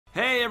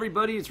Hey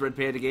everybody, it's Red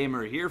Panda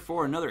Gamer here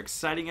for another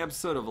exciting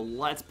episode of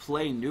Let's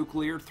Play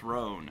Nuclear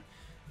Throne.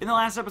 In the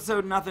last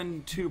episode,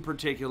 nothing too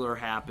particular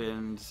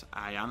happened.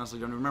 I honestly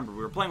don't remember. We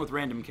were playing with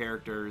random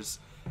characters,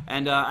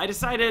 and I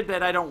decided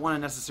that I don't want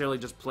to necessarily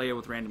just play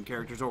with random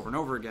characters over and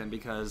over again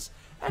because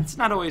that's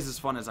not always as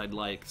fun as I'd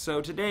like. So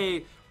today,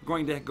 we're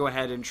going to go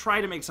ahead and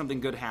try to make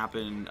something good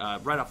happen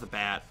right off the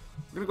bat.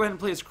 We're going to go ahead and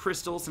play as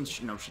Crystal since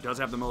she does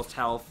have the most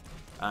health.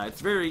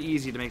 It's very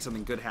easy to make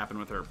something good happen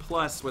with her.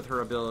 Plus, with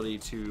her ability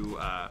to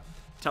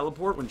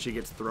teleport when she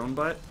gets thrown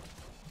butt,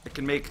 it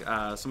can make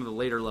some of the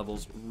later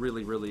levels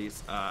really,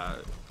 I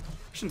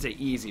shouldn't say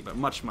easy, but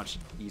much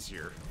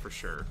easier for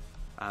sure.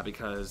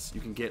 Because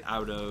you can get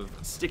out of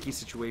sticky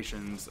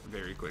situations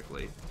very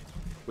quickly,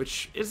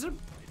 which is a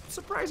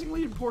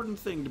surprisingly important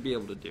thing to be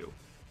able to do.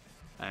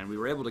 And we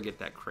were able to get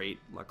that crate,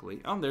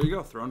 luckily. Oh, there you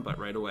go, thrown butt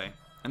right away.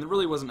 And there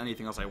really wasn't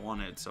anything else I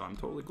wanted, so I'm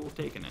totally cool with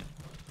taking it.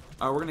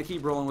 We're going to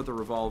keep rolling with the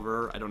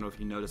revolver. I don't know if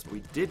you noticed, but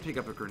we did pick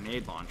up a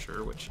grenade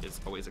launcher, which is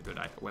always a good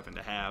weapon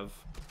to have.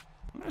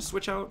 I'm going to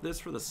switch out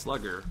this for the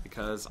slugger,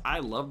 because I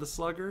love the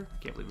slugger.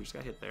 I can't believe we just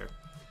got hit there.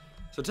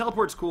 So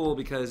teleport's cool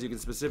because you can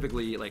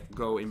specifically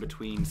go in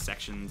between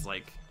sections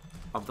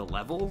of the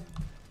level,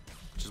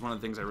 which is one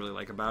of the things I really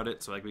like about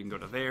it. So we can go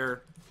to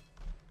there.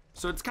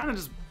 So it's kind of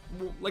just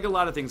like a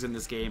lot of things in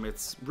this game.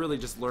 It's really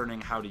just learning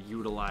how to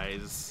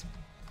utilize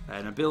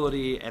an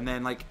ability, and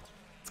then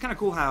it's kind of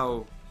cool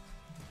how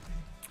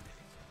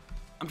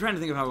I'm trying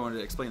to think of how I wanted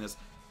to explain this.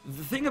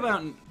 The thing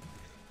about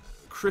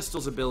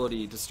Crystal's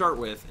ability to start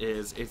with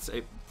is it's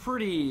a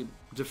pretty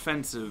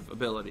defensive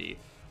ability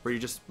where you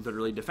just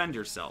literally defend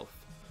yourself.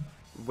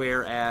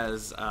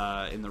 Whereas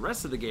in the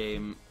rest of the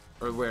game,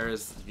 or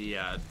whereas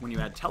when you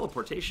add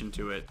teleportation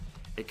to it,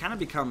 it kind of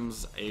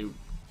becomes a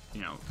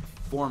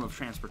form of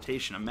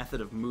transportation, a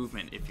method of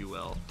movement, if you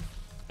will.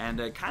 And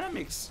it kind of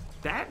makes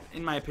that,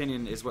 in my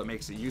opinion, is what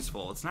makes it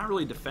useful. It's not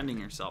really defending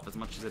yourself as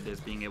much as it is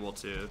being able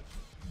to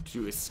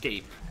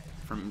escape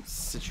from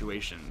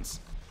situations.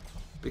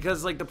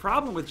 Because the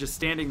problem with just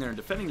standing there and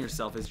defending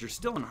yourself is you're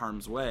still in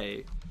harm's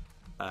way.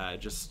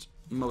 Just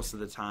most of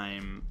the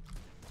time,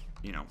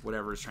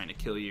 whatever is trying to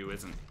kill you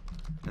isn't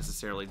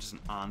necessarily just an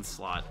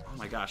onslaught. Oh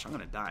my gosh, I'm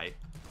gonna die.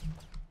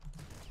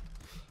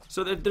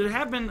 So there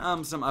have been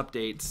some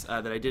updates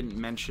that I didn't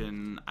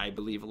mention, I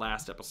believe,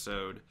 last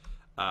episode.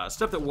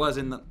 Stuff that was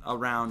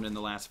around in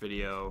the last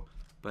video,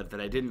 but that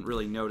I didn't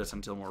really notice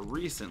until more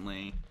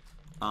recently.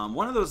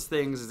 One of those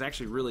things is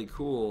actually really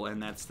cool,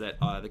 and that's that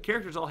the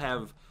characters all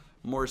have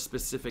more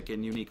specific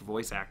and unique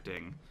voice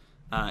acting.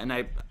 And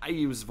I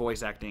use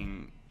voice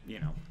acting,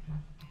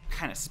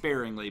 kind of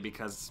sparingly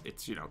because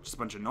it's, just a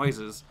bunch of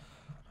noises.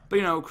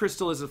 But,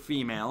 Crystal is a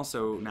female,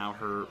 so now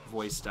her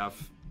voice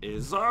stuff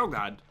is, oh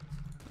god,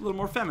 a little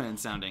more feminine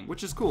sounding,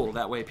 which is cool.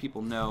 That way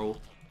people know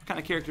what kind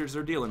of characters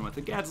they're dealing with.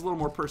 It adds a little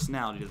more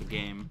personality to the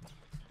game.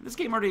 And this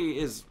game already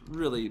is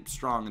really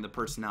strong in the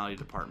personality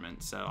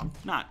department, so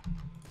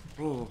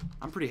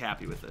I'm pretty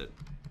happy with it.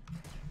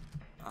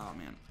 Oh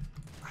man,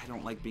 I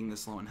don't like being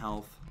this low in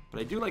health,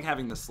 but I do like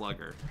having the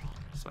slugger.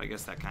 So I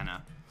guess that kind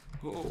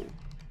of...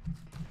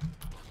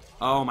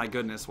 Oh my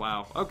goodness,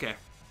 wow. Okay.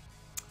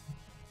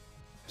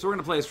 So we're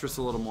going to play as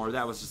Crystal a little more.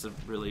 That was just a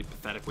really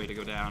pathetic way to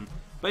go down.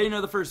 But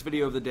the first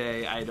video of the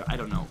day, I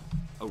don't know.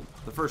 Oh,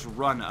 the first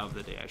run of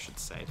the day, I should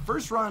say. The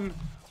first run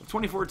of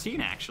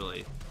 2014,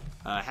 actually.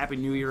 Happy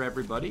New Year,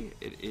 everybody.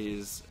 It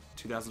is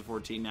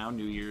 2014 now.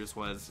 New Year's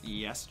was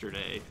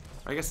yesterday.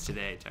 Or I guess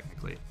today,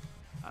 technically.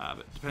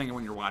 But depending on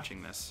when you're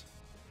watching this.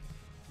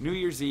 New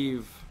Year's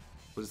Eve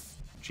was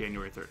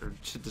January 3rd, or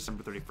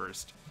December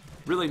 31st.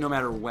 Really, no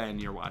matter when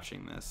you're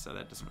watching this, so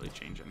that doesn't really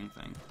change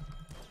anything.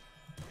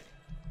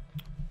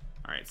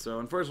 Alright, so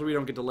unfortunately we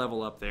don't get to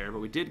level up there,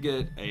 but we did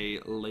get a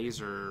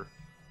laser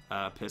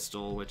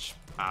pistol, which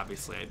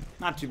obviously I'm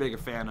not too big a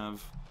fan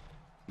of.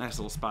 Nice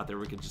little spot there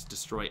where we could just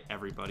destroy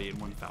everybody in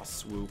one foul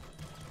swoop.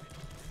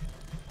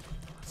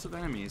 Lots of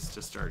enemies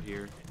to start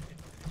here.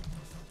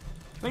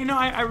 But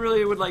I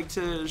really would like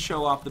to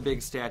show off the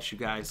big statue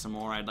guy some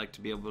more. I'd like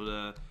to be able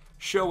to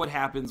show what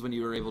happens when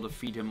you are able to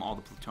feed him all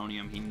the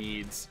plutonium he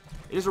needs.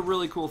 It is a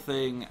really cool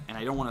thing, and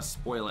I don't want to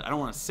spoil it. I don't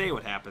want to say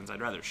what happens.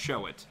 I'd rather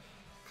show it,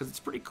 because it's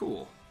pretty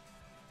cool.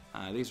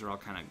 These are all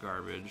kind of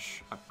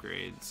garbage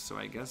upgrades, so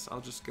I guess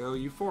I'll just go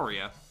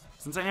Euphoria,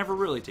 since I never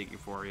really take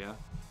Euphoria,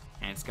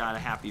 and it's got a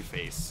happy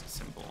face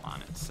symbol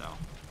on it, so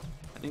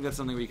I think that's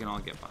something we can all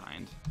get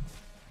behind.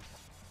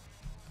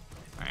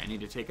 Alright, I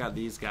need to take out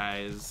these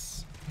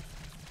guys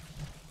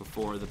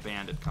before the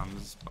bandit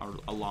comes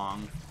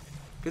along,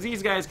 because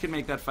these guys can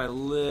make that fight a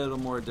little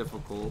more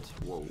difficult.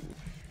 Whoa.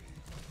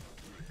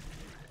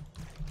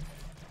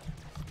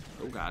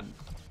 Oh god.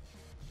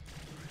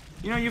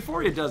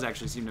 Euphoria does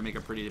actually seem to make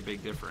a pretty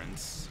big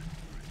difference.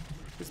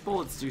 His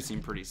bullets do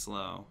seem pretty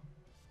slow,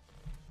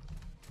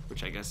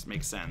 which I guess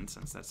makes sense,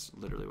 since that's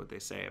literally what they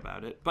say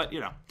about it. But,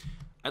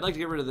 I'd like to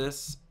get rid of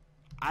this.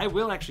 I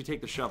will actually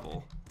take the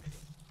shovel.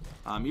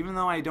 Even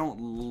though I don't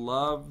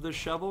love the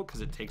shovel,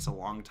 because it takes a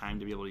long time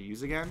to be able to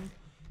use again,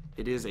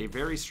 it is a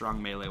very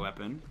strong melee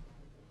weapon.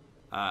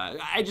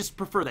 I just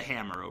prefer the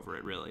hammer over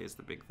it, really, is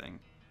the big thing.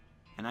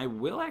 And I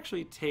will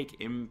actually take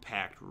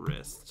Impact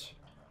Wrist.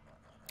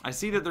 I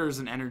see that there's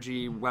an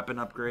energy weapon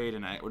upgrade,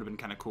 and it would have been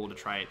kind of cool to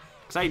try it.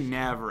 Because I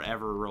never,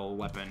 ever roll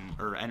weapon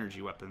or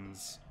energy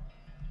weapons.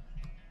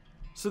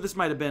 So this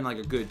might have been like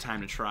a good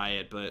time to try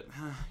it, but,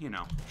 you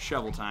know,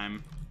 shovel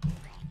time.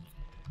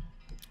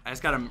 I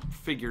just gotta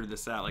figure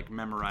this out, like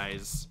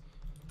memorize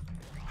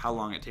how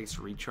long it takes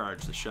to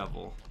recharge the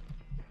shovel.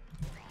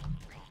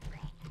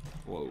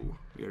 Whoa,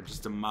 we are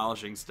just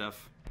demolishing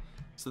stuff.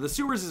 So the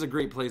sewers is a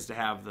great place to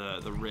have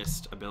the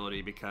wrist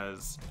ability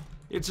because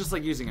it's just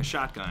like using a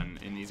shotgun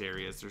in these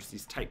areas. There's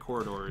these tight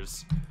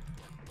corridors.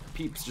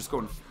 Peeps just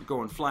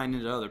going flying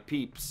into other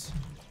peeps.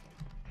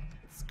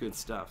 It's good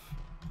stuff.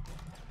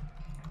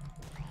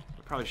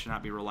 I probably should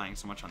not be relying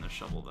so much on this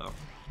shovel though.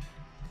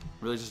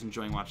 Really just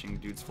enjoying watching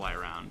dudes fly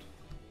around.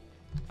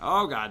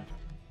 Oh god.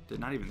 Did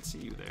not even see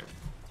you there.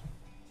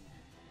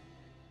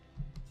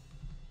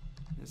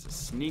 It's a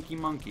sneaky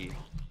monkey.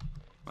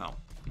 Well,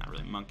 not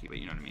really monkey, but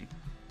you know what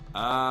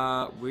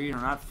I mean. We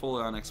are not full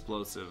on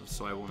explosives,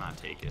 so I will not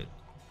take it.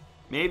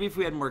 Maybe if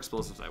we had more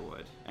explosives, I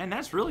would. And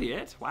that's really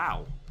it.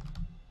 Wow.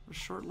 A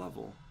short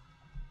level.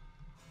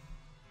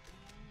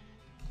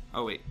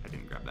 Oh wait, I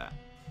didn't grab that.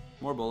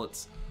 More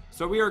bullets.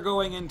 So we are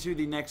going into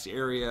the next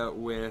area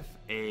with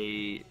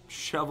a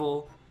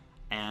shovel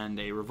and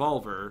a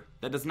revolver.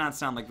 That does not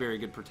sound like very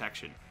good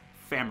protection.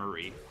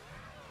 Famery.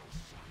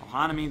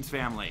 Ohana means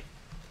family.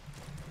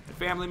 And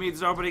family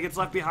means nobody gets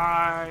left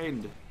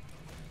behind.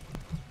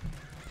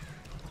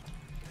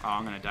 Oh,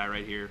 I'm gonna die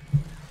right here.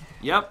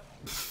 Yep.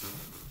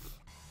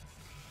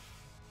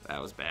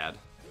 That was bad.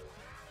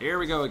 Here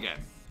we go again.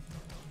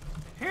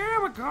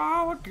 Here we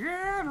go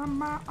again on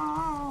my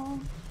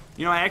own.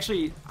 You know,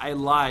 I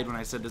lied when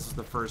I said this was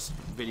the first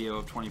video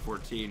of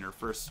 2014, or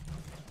first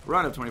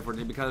run of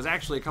 2014, because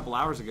actually a couple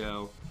hours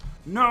ago...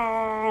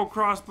 No!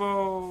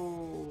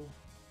 Crossbow!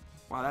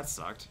 Wow, that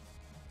sucked.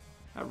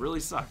 That really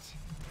sucked.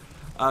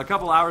 A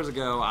couple hours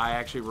ago, I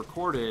actually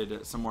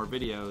recorded some more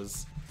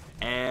videos,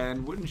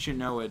 and wouldn't you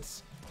know it,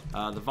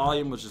 the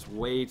volume was just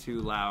way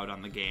too loud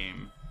on the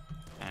game,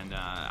 and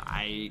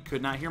I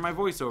could not hear my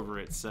voice over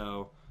it,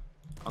 so...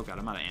 Oh god,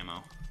 I'm out of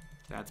ammo.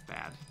 That's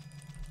bad.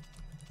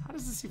 How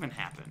does this even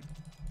happen?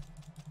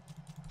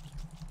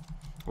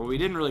 Well, we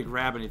didn't really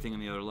grab anything in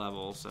the other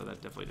level, so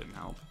that definitely didn't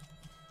help.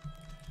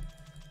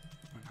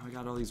 And now we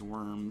got all these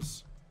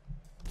worms.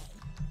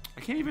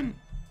 I can't even...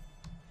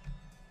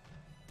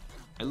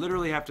 I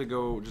literally have to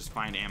go just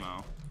find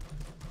ammo.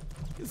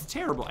 It's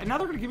terrible. And now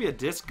they're going to give me a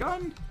disc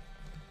gun?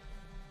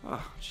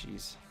 Oh,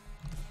 jeez.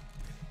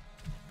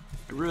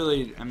 I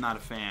really am not a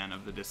fan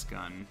of the disc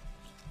gun.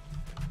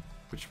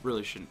 Which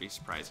really shouldn't be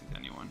surprising to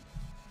anyone.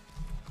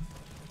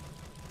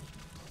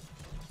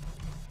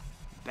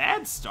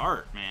 Bad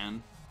start,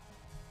 man.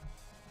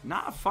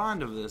 Not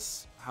fond of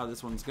this, how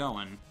this one's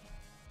going.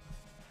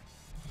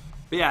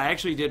 But yeah, I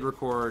actually did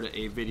record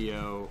a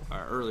video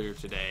earlier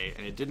today,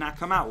 and it did not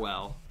come out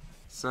well.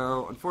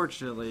 So,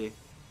 unfortunately,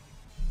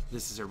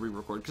 this is a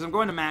re-record. Because I'm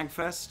going to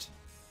MagFest,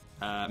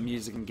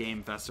 Music and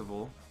Game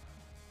Festival.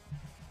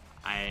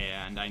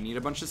 And I need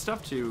a bunch of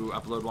stuff to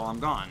upload while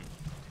I'm gone.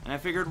 And I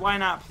figured, why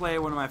not play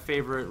one of my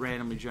favorite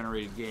randomly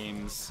generated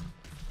games,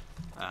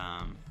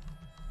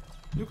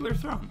 Nuclear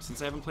Throne,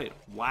 since I haven't played it.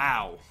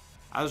 Wow.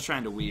 I was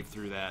trying to weave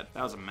through that.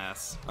 That was a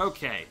mess.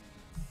 Okay.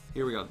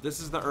 Here we go. This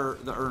is the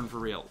urn for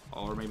real.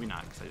 Or maybe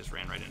not, because I just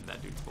ran right into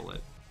that dude's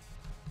bullet.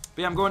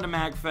 But yeah, I'm going to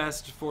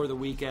MagFest for the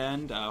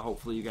weekend.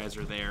 Hopefully you guys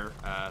are there.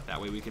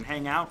 That way we can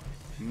hang out,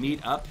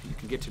 meet up. You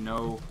can get to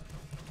know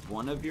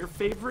one of your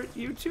favorite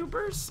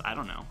YouTubers. I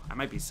don't know. I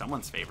might be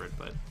someone's favorite,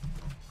 but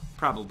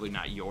probably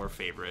not your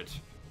favorite.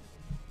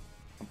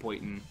 I'm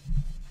pointing.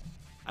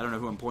 I don't know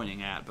who I'm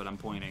pointing at, but I'm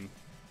pointing.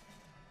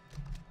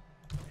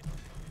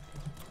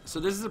 So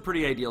this is a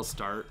pretty ideal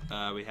start.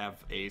 We have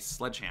a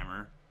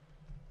sledgehammer,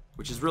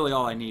 which is really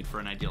all I need for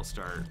an ideal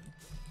start.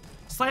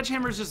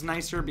 Sledgehammer is just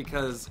nicer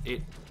because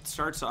it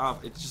starts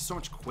off, it's just so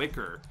much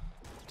quicker.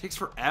 It takes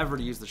forever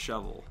to use the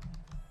shovel.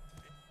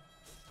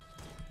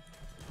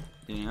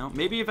 You know,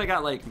 maybe if I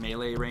got like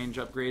melee range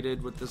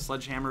upgraded with the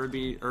sledgehammer would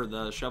be, or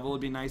the shovel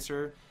would be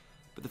nicer.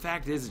 But the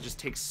fact is, it just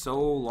takes so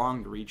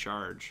long to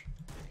recharge.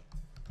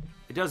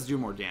 It does do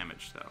more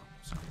damage though,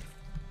 so.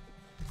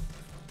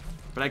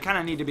 But I kind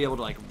of need to be able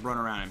to like run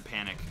around and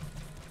panic.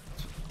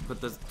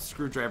 But the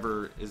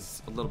screwdriver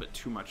is a little bit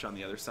too much on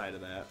the other side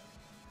of that.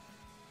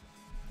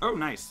 Oh,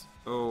 nice.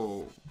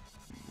 Oh,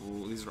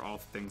 ooh, these are all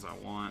things I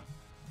want.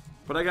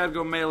 But I gotta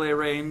go melee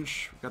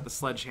range. Got the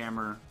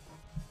sledgehammer.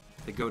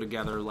 They go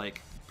together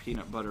like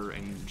peanut butter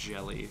and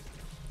jelly.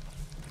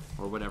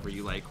 Or whatever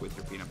you like with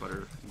your peanut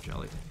butter and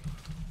jelly.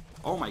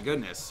 Oh my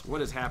goodness, what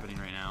is happening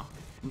right now?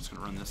 I'm just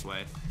gonna run this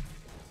way.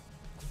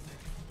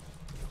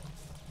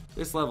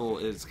 This level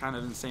is kind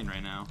of insane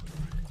right now.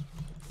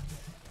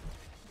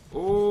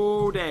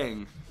 Oh,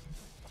 dang.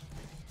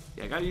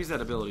 Yeah, I gotta use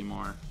that ability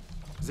more.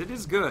 Because it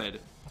is good.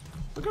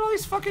 Look at all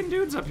these fucking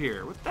dudes up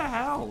here. What the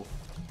hell?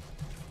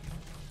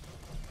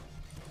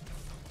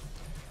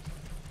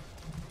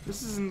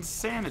 This is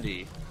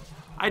insanity.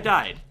 I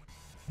died.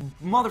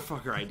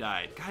 Motherfucker, I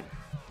died. God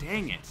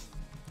dang it.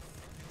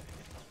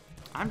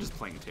 I'm just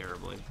playing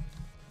terribly.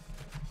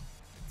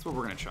 That's what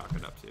we're going to chalk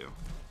it up to.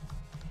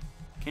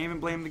 Can't even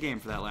blame the game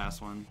for that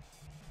last one.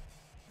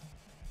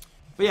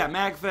 But yeah,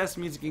 MagFest,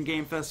 Music and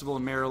Game Festival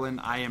in Maryland.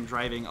 I am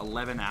driving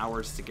 11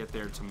 hours to get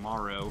there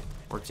tomorrow,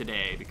 or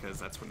today, because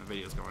that's when the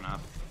video's going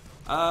up.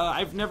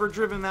 I've never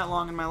driven that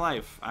long in my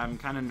life. I'm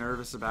kind of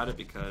nervous about it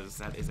because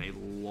that is a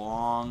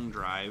long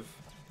drive.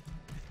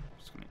 I'm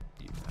just going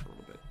to use that a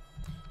little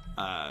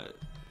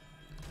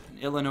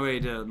bit. Illinois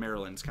to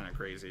Maryland's kind of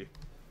crazy.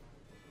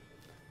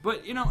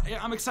 But, you know,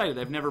 I'm excited.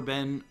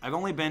 I've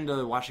only been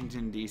to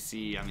Washington,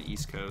 D.C. on the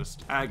East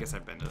Coast. I guess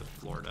I've been to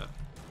Florida.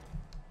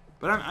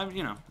 But I'm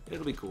you know,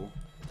 it'll be cool.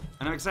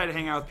 And I'm excited to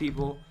hang out with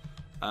people.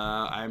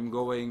 I'm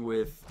going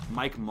with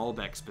Mike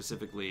Mulbeck,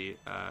 specifically,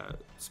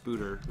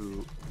 Spooter,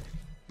 who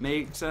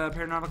makes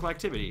Paranautical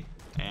Activity.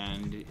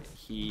 And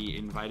he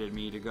invited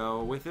me to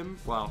go with him.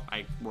 Well,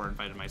 I more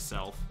invited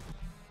myself.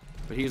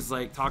 But he's,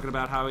 like, talking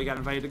about how he got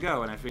invited to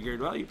go. And I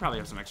figured, well, you probably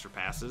have some extra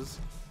passes.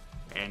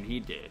 And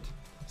he did.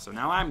 So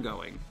now I'm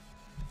going.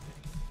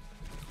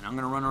 And I'm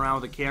going to run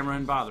around with a camera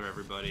and bother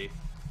everybody.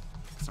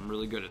 Because I'm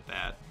really good at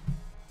that.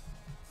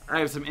 I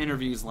have some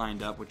interviews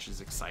lined up, which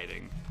is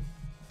exciting.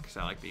 Because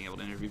I like being able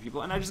to interview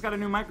people. And I just got a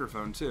new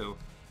microphone, too.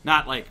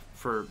 Not like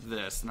for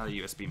this, not a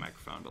USB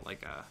microphone, but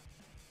like a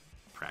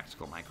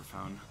practical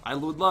microphone. I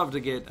would love to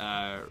get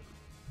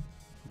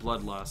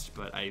Bloodlust,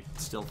 but I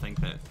still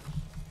think that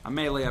a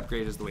melee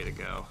upgrade is the way to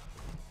go.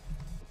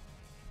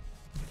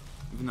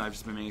 Even though I've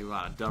just been making a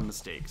lot of dumb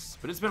mistakes.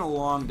 But it's been a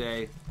long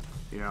day.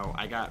 You know,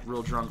 I got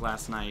real drunk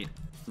last night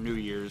for New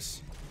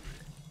Year's.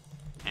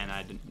 And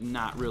I did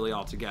not really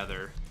all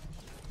together.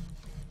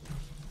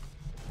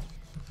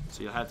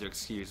 So you'll have to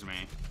excuse me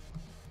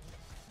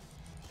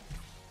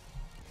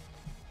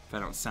if I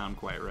don't sound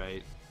quite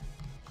right.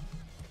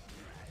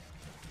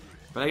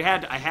 But I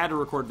had to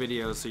record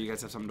videos so you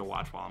guys have something to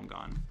watch while I'm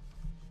gone.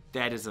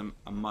 That is a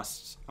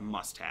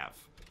must-have.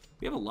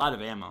 We have a lot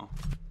of ammo.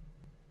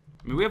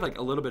 I mean, we have like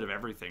a little bit of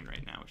everything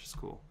right now, which is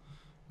cool.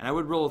 And I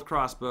would roll with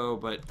crossbow,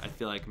 but I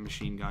feel like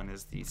machine gun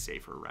is the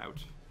safer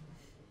route.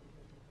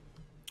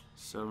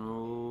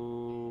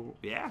 So,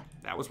 yeah,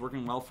 that was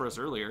working well for us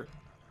earlier.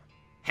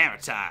 Hammer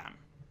time!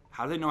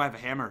 How do they know I have a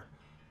hammer?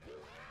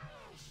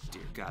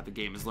 Dear God, the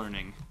game is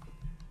learning.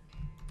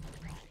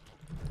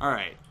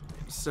 Alright,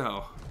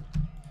 so...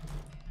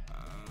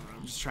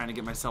 I'm just trying to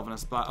get myself in a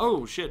spot.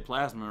 Oh, shit,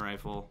 plasma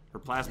rifle. Or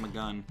plasma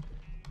gun.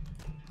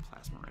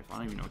 Plasma rifle. I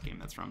don't even know what game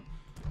that's from.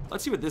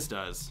 Let's see what this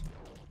does.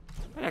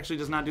 It actually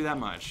does not do that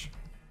much.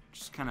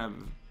 Just kind of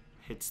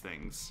hits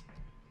things.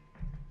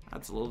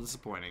 That's a little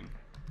disappointing.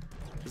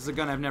 This is a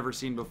gun I've never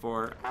seen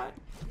before. I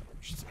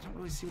don't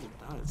really see what it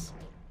does.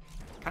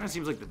 Kind of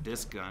seems like the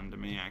disc gun to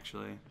me,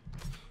 actually.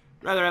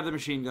 Rather have the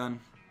machine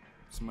gun.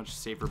 It's a much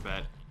safer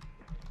bet.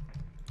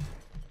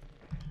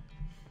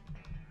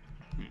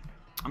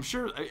 I'm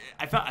sure.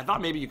 I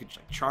thought maybe you could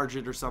charge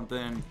it or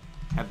something.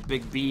 Have a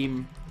big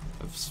beam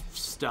of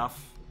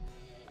stuff.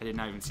 I did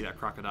not even see that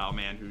crocodile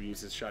man who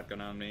used his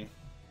shotgun on me.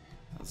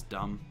 That was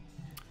dumb.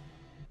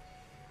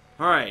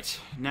 Alright,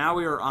 now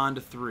we are on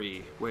to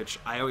 3, which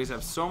I always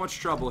have so much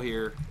trouble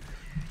here.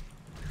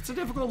 It's a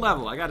difficult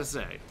level, I gotta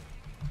say.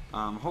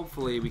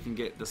 Hopefully we can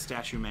get the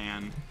statue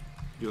man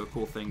do a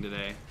cool thing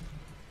today.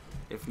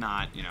 If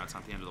not, you know, it's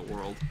not the end of the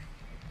world.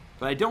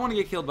 But I don't want to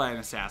get killed by an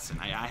assassin.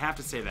 I have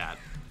to say that.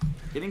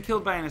 Getting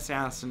killed by an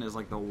assassin is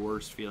like the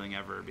worst feeling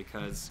ever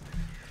because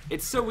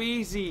it's so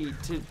easy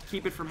to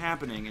keep it from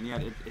happening, and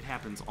yet it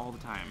happens all the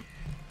time.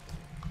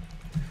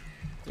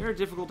 They're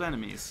difficult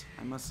enemies,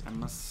 I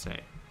must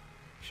say.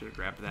 Should have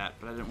grabbed that,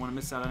 but I didn't want to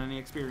miss out on any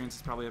experience.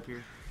 It's probably up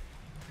here.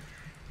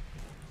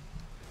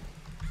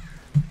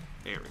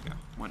 There we go.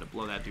 Wanted to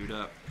blow that dude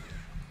up.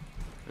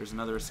 There's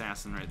another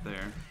assassin right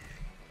there.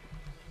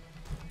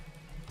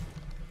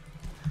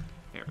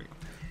 There we go.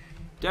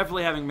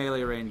 Definitely having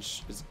melee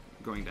range is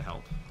going to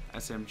help.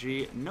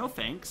 SMG, no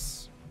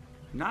thanks.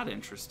 Not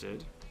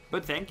interested.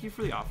 But thank you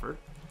for the offer.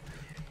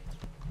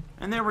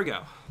 And there we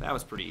go. That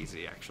was pretty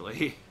easy,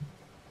 actually.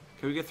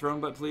 Can we get thrown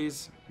butt,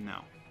 please? No.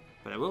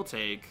 But I will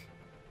take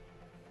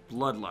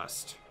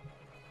Bloodlust.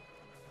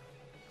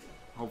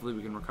 Hopefully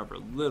we can recover a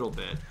little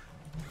bit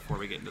before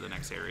we get into the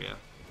next area.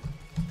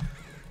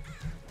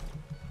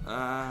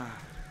 Alright.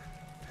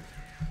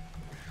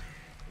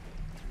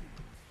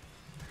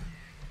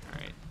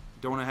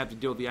 Don't want to have to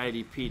deal with the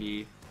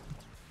IDPD.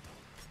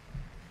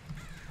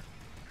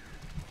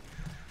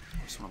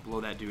 I just want to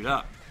blow that dude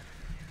up.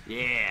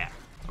 Yeah.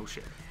 Oh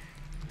shit.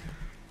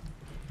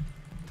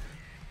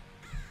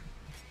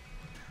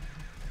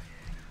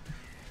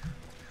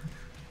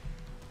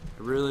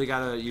 I really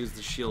gotta use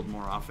the shield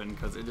more often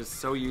because it is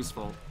so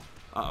useful.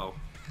 Uh-oh.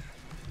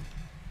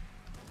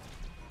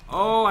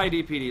 Oh,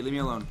 IDPD, leave me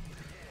alone.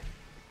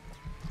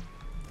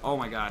 Oh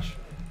my gosh.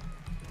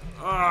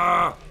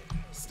 Ugh!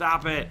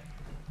 Stop it!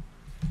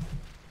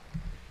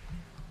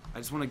 I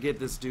just want to get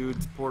this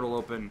dude's portal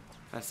open.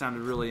 That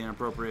sounded really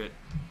inappropriate.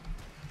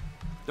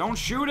 Don't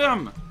shoot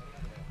him!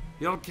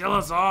 He'll kill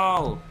us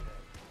all!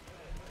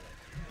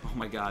 Oh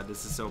my god,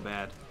 this is so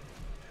bad.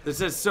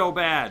 This is so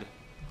bad!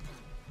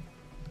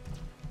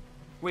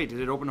 Wait, did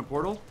it open a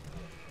portal?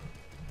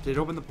 Did it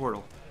open the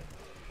portal?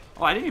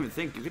 Oh, I didn't even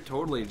think. You could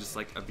totally just,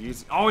 like,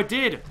 abuse it. Oh, it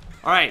did!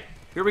 Alright,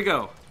 here we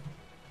go.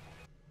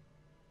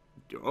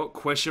 Oh,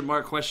 question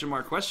mark, question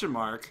mark, question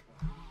mark.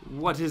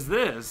 What is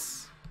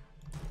this?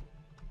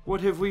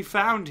 What have we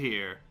found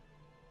here?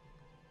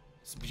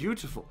 It's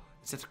beautiful.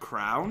 Is that a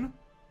crown?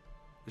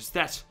 Is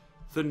that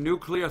the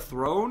nuclear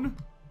throne?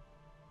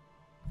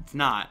 It's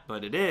not,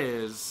 but it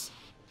is.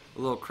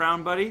 A little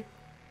crown, buddy.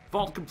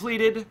 Vault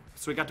completed.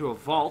 So we got to a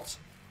vault.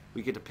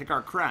 We get to pick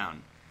our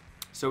crown.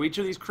 So each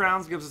of these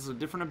crowns gives us a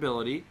different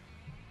ability.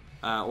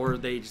 Or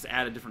they just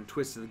add a different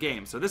twist to the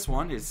game. So this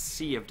one is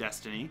Sea of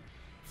Destiny.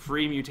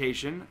 Free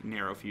mutation,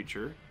 narrow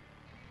future.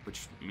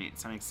 Which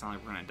makes it sound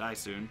like we're going to die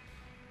soon.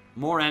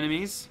 More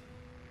enemies.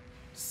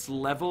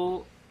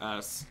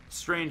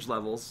 Strange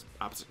levels.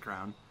 Opposite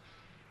crown.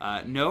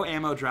 No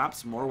ammo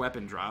drops, more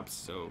weapon drops.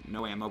 So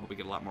no ammo, but we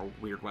get a lot more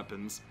weird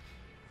weapons.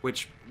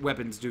 Which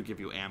weapons do give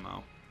you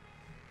ammo.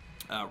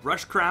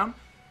 Rush crown.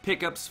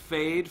 Pickups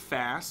fade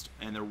fast,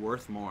 and they're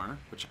worth more.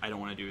 Which I don't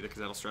want to do because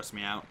that'll stress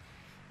me out.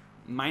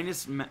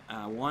 Minus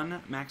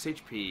 1 max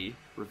HP.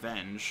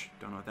 Revenge.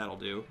 Don't know what that'll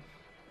do.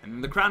 And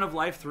then the Crown of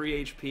Life,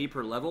 3 HP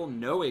per level.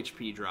 No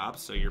HP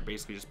drops, so you're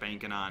basically just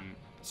banking on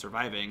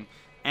surviving.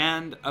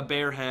 And a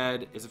bear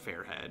head is a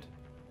fair head.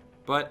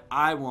 But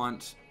I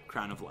want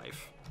Crown of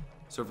Life.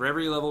 So for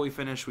every level we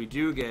finish, we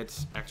do get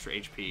extra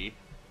HP.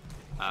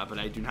 But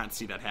I do not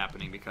see that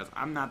happening because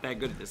I'm not that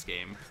good at this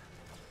game.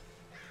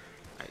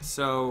 Alright,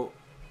 so...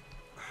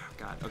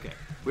 God, okay.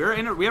 We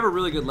have a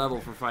really good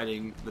level for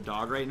fighting the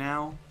dog right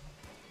now.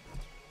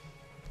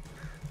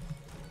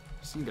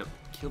 Just need to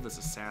kill this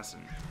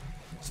assassin.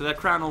 So that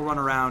crown will run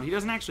around. He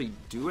doesn't actually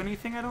do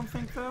anything, I don't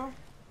think, though.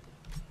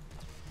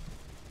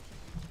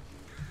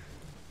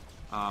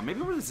 Maybe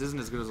this isn't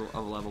as good of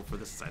a level for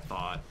this as I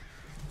thought.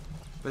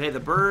 But hey, the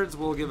birds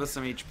will give us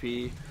some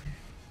HP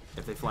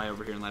if they fly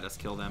over here and let us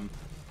kill them.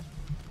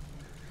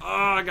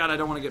 Oh, God, I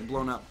don't want to get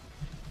blown up.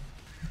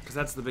 Because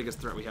that's the biggest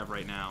threat we have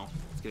right now.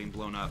 It's getting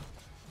blown up.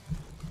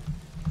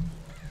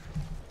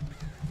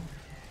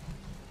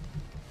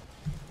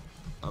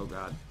 Oh,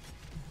 God.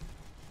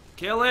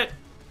 Kill it!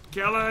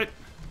 Kill it!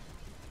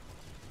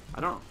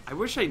 I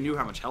wish I knew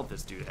how much health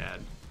this dude had.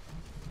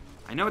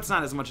 I know it's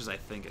not as much as I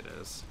think it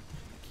is.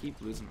 I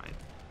keep losing my...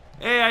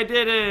 Hey, I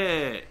did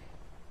it!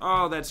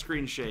 Oh, that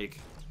screen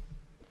shake.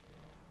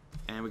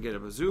 And we get a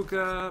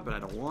bazooka, but I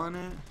don't want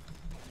it.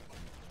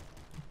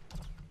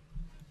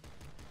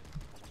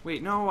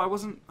 Wait, no, I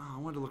wasn't... Oh, I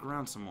wanted to look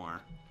around some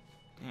more.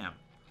 Damn.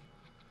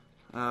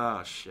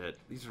 Oh, shit.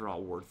 These are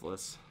all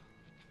worthless.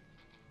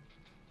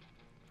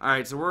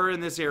 Alright, so we're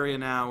in this area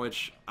now,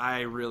 which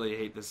I really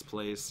hate this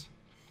place.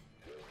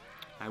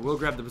 I will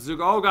grab the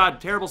bazooka. Oh, God.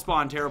 Terrible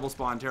spawn, terrible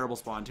spawn, terrible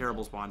spawn,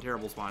 terrible spawn,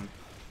 terrible spawn.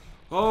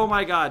 Oh,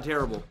 my God.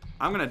 Terrible.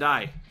 I'm gonna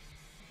die.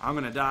 I'm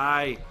gonna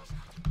die.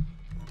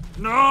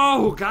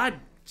 No! God.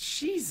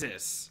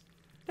 Jesus.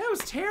 That was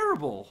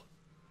terrible.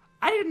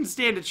 I didn't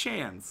stand a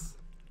chance.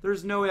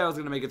 There's no way I was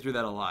gonna make it through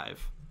that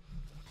alive.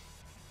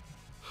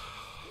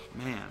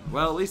 Man.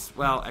 Well, at least...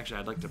 Well,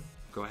 actually, I'd like to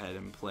go ahead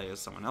and play as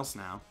someone else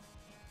now.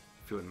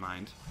 If you wouldn't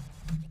mind.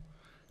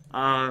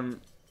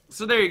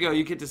 So there you go.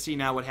 You get to see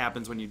now what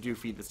happens when you do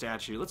feed the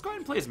statue. Let's go ahead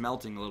and play as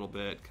Melting a little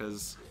bit,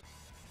 because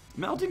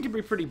Melting can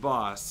be pretty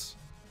boss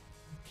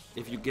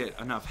if you get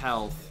enough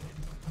health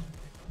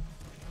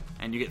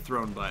and you get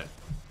thrown butt.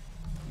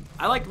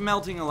 I like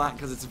Melting a lot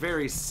because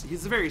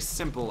he's a very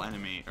simple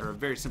enemy, or a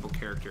very simple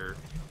character,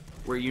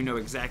 where you know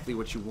exactly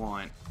what you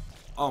want.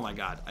 Oh my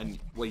God.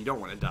 Well, you don't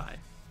want to die.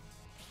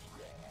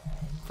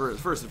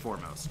 First and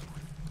foremost.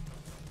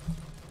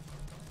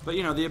 But,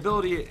 you know, the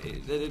ability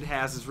that it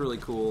has is really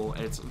cool.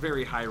 It's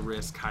very high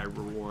risk, high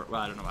reward.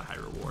 Well, I don't know about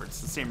high reward. It's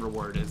the same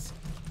reward as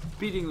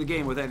beating the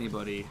game with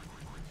anybody.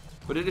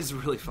 But it is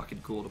really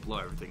fucking cool to blow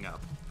everything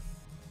up.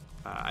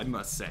 I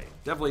must say.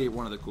 Definitely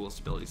one of the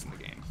coolest abilities in the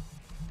game.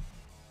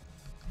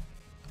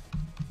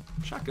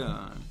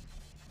 Shotgun.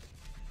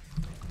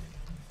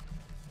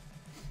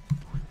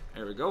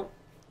 There we go.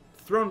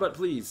 Throne butt,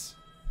 please.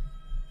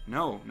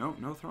 No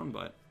throne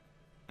butt.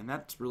 And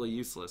that's really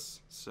useless.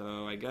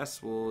 So I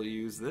guess we'll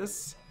use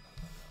this.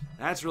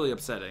 That's really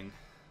upsetting.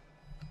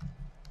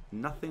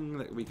 Nothing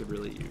that we could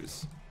really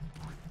use.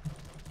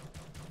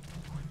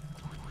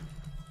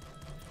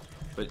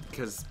 But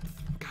because,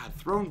 God,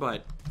 throne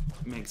butt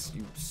makes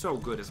you so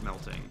good as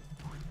Melting.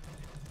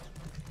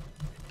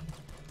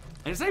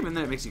 And it's not even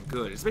that it makes you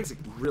good. It just makes it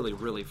really,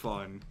 really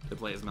fun to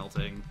play as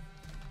Melting.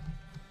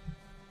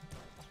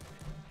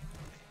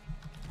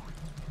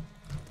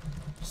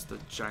 Just the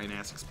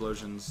giant-ass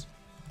explosions.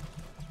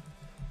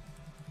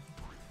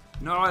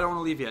 No, I don't want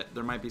to leave yet.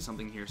 There might be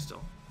something here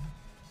still.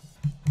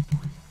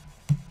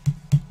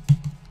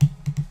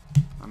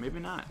 Or maybe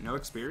not. No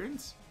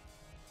experience?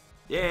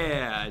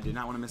 Yeah, I did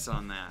not want to miss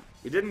on that.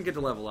 We didn't get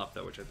to level up,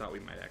 though, which I thought we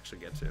might actually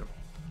get to.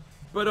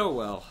 But oh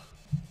well.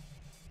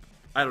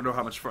 I don't know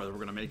how much farther we're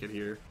gonna make it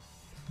here.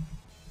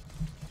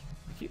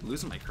 I keep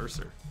losing my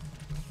cursor.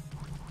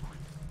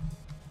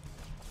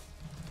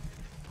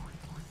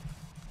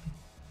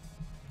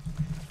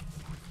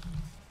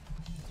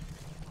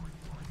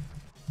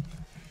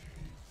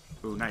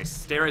 Ooh, nice.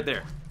 Stay right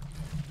there.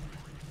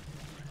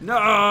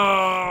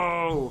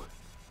 No!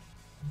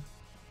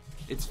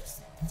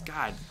 It's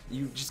God,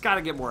 you just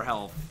gotta get more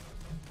health.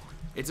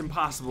 It's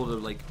impossible to,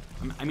 like,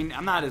 I mean,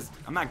 I'm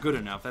not good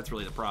enough. That's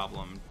really the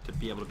problem, to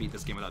be able to beat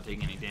this game without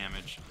taking any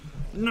damage.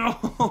 No!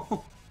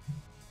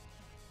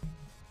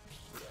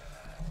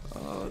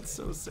 Oh, it's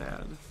so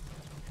sad.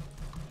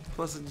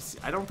 Plus,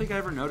 I don't think I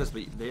ever noticed,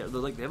 but they have a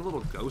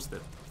little ghost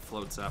that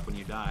floats up when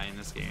you die in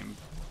this game.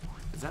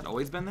 Has that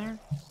always been there?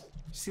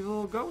 You see the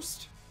little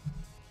ghost?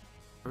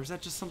 Or is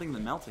that just something the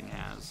melting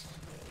has?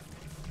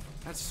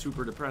 That's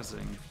super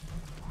depressing.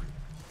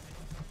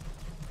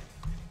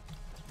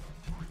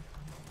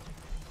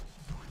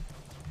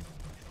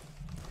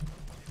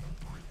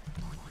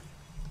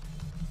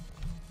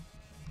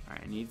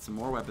 Alright, I need some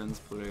more weapons,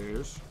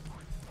 please.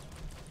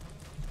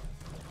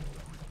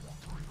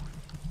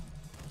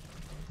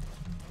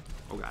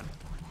 Oh god.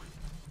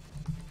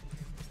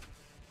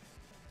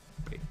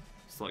 Wait,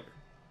 slugger.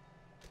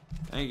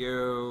 Thank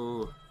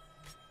you.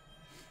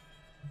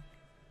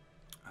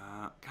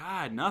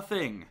 God,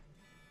 nothing.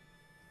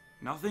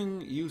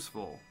 Nothing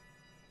useful.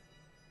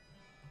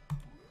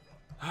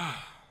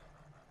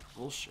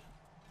 Bullshit.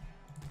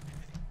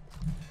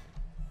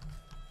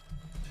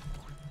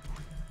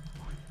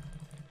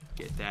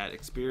 Get that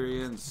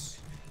experience.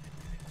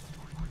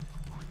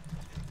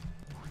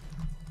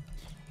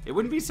 It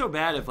wouldn't be so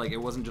bad if, like, it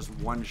wasn't just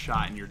one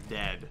shot and you're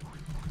dead.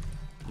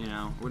 You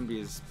know, it wouldn't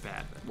be as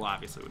bad. Well,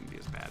 obviously it wouldn't be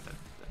as bad.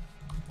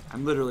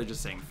 I'm literally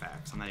just saying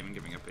facts. I'm not even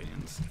giving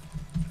opinions.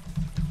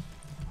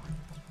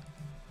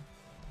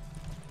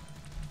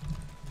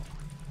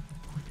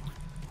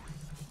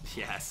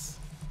 Yes.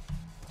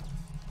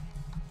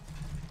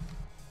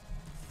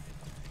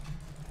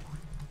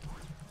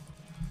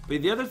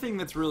 But the other thing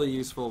that's really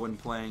useful when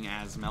playing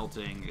as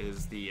melting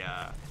is the,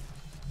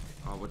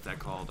 oh, what's that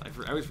called?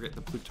 I always forget.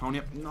 The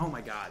plutonium. Oh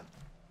my god.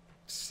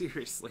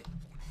 Seriously.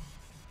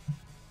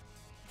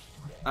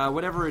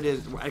 Whatever it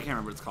is, I can't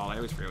remember what it's called. I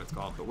always forget what it's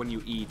called. But when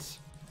you eat,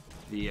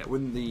 I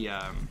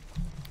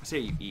say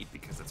you eat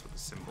because that's what the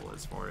symbol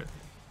is for it.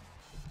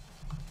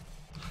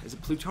 Is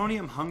it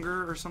plutonium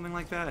hunger or something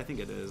like that? I think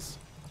it is.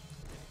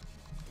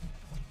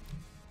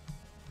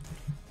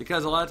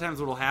 Because a lot of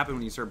times what will happen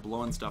when you start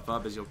blowing stuff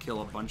up is you'll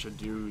kill a bunch of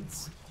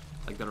dudes,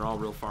 like, that are all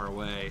real far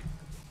away.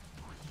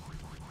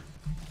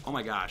 Oh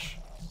my gosh.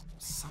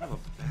 Son of a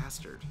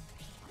bastard.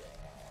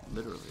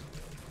 Literally.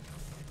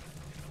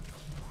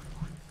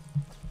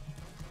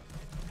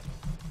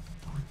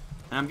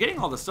 And I'm getting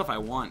all the stuff I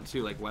want,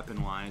 too, like,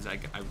 weapon-wise.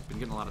 I've been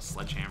getting a lot of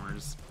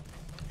sledgehammers,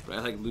 but I,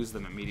 like, lose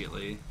them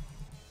immediately.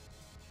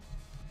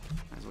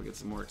 Might as well get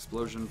some more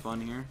explosion fun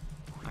here.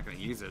 I'm not going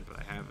to use it, but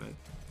I have it.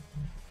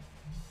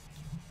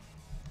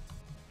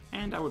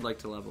 And I would like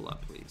to level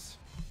up, please.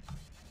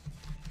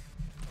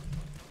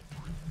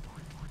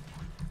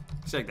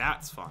 See, like,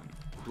 that's fun.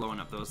 Blowing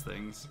up those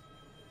things.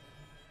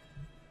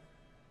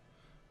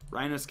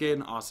 Rhino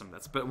skin, awesome.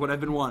 That's what I've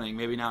been wanting.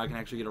 Maybe now I can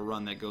actually get a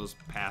run that goes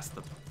past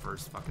the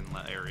first fucking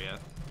area.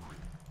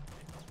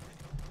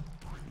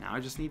 Now I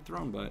just need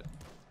Throne Butt,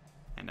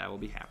 and I will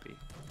be happy.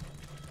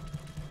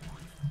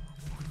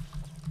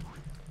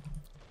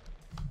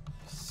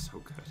 So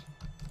good.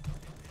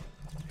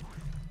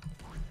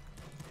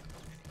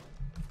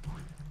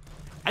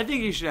 I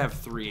think he should have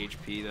 3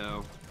 HP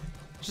though,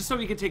 just so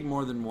he can take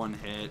more than one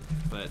hit.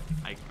 But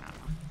I don't know.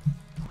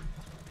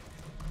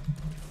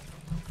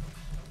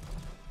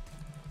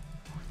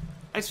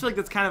 I just feel like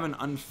that's kind of an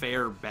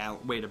unfair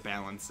way to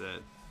balance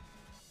it.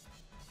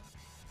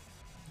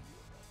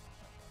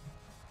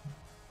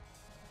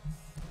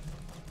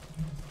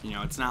 You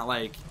know, it's not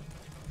like...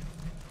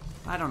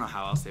 I don't know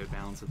how else they would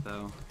balance it,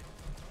 though.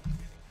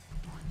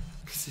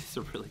 Because it's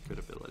a really good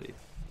ability.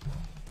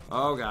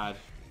 Oh, God.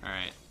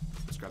 Alright.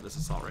 Let's grab this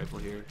assault rifle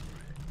here.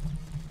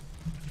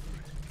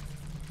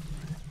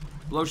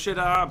 Blow shit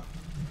up!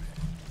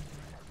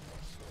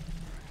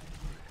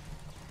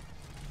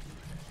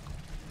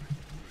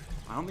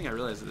 I don't think I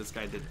realized that this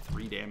guy did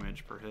 3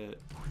 damage per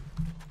hit.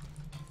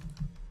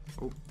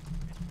 Oh.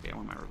 Okay, I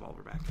want my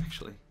revolver back,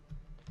 actually.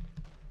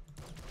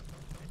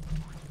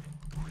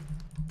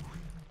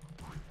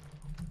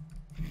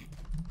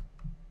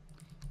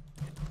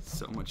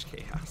 So much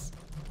chaos.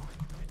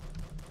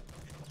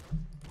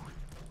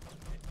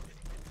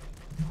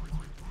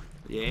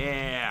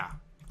 Yeah!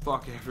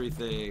 Fuck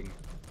everything.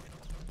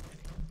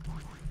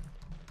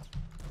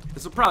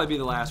 This will probably be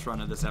the last run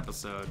of this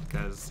episode,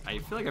 because I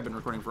feel like I've been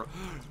recording for...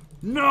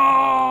 No!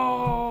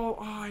 Oh,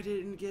 I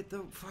didn't get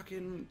the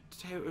fucking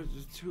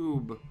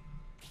tube.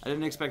 I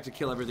didn't expect to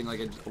kill everything like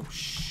I... Oh,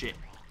 shit.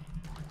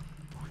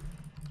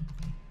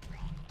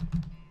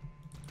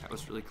 That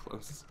was really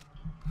close.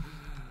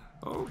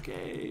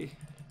 Okay.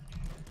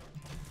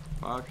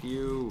 Fuck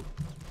you.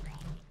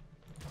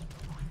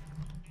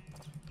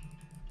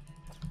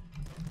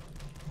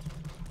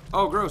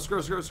 Oh, gross,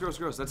 gross, gross, gross,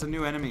 gross. That's a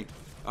new enemy.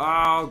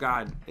 Oh,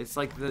 God. It's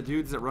like the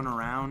dudes that run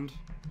around,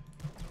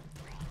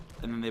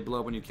 and then they blow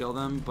up when you kill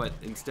them, but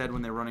instead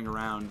when they're running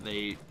around,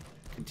 they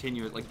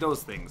continue, like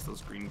those things,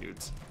 those green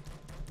dudes.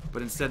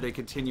 But instead they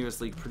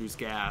continuously produce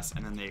gas,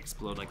 and then they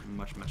explode like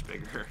much, much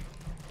bigger.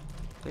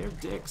 They're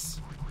dicks.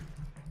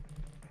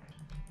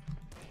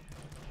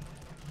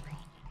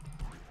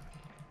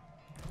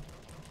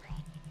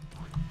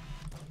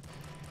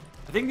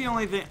 I think the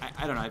only thing,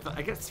 I don't know,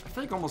 I feel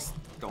like almost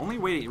the only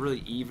way to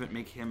really even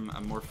make him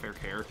a more fair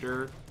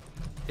character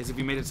is if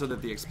you made it so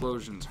that the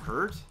explosions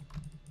hurt.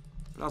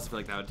 But I also feel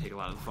like that would take a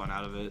lot of the fun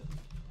out of it.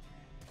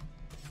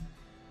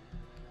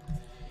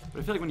 But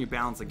I feel like when you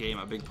balance a game,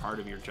 a big part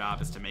of your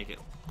job is to make it,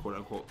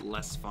 quote-unquote,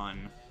 less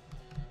fun.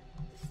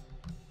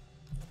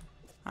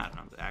 I don't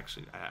know,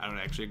 actually, I don't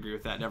actually agree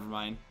with that, never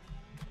mind.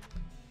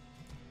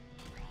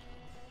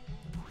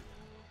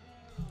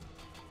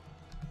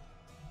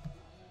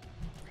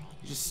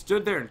 You just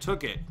stood there and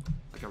took it,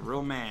 like a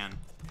real man.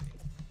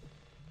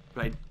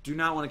 But I do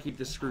not want to keep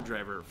this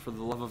screwdriver, for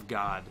the love of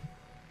God.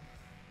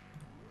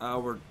 Oh,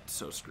 we're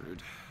so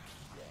screwed.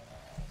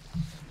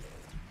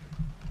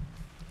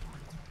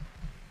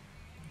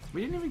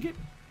 We didn't even get...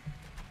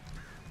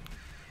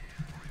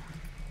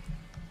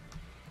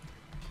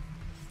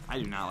 I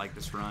do not like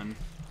this run.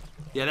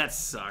 Yeah, that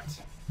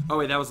sucked. Oh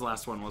wait, that was the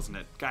last one, wasn't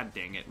it? God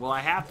dang it. Well,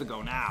 I have to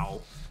go now.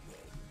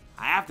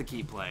 I have to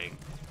keep playing.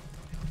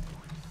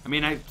 I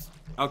mean,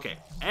 okay.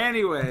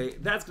 Anyway,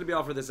 that's going to be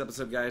all for this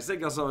episode, guys.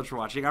 Thank you all so much for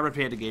watching. I'm Red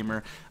Panda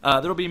Gamer.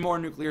 There'll be more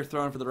Nuclear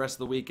Throne for the rest of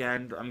the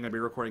weekend. I'm going to be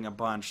recording a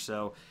bunch,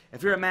 so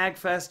if you're at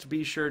MagFest,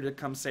 be sure to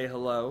come say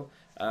hello.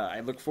 I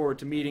look forward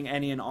to meeting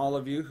any and all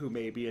of you who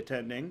may be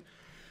attending.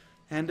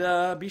 And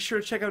be sure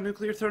to check out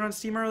Nuclear Throne on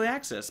Steam Early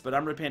Access. But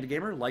I'm Red Panda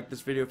Gamer. Like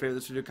this video, favorite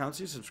this video, comments,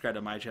 subscribe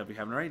to my channel if you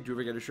haven't already. Do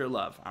forget to share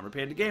love. I'm Red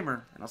Panda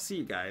Gamer, and I'll see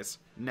you guys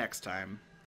next time.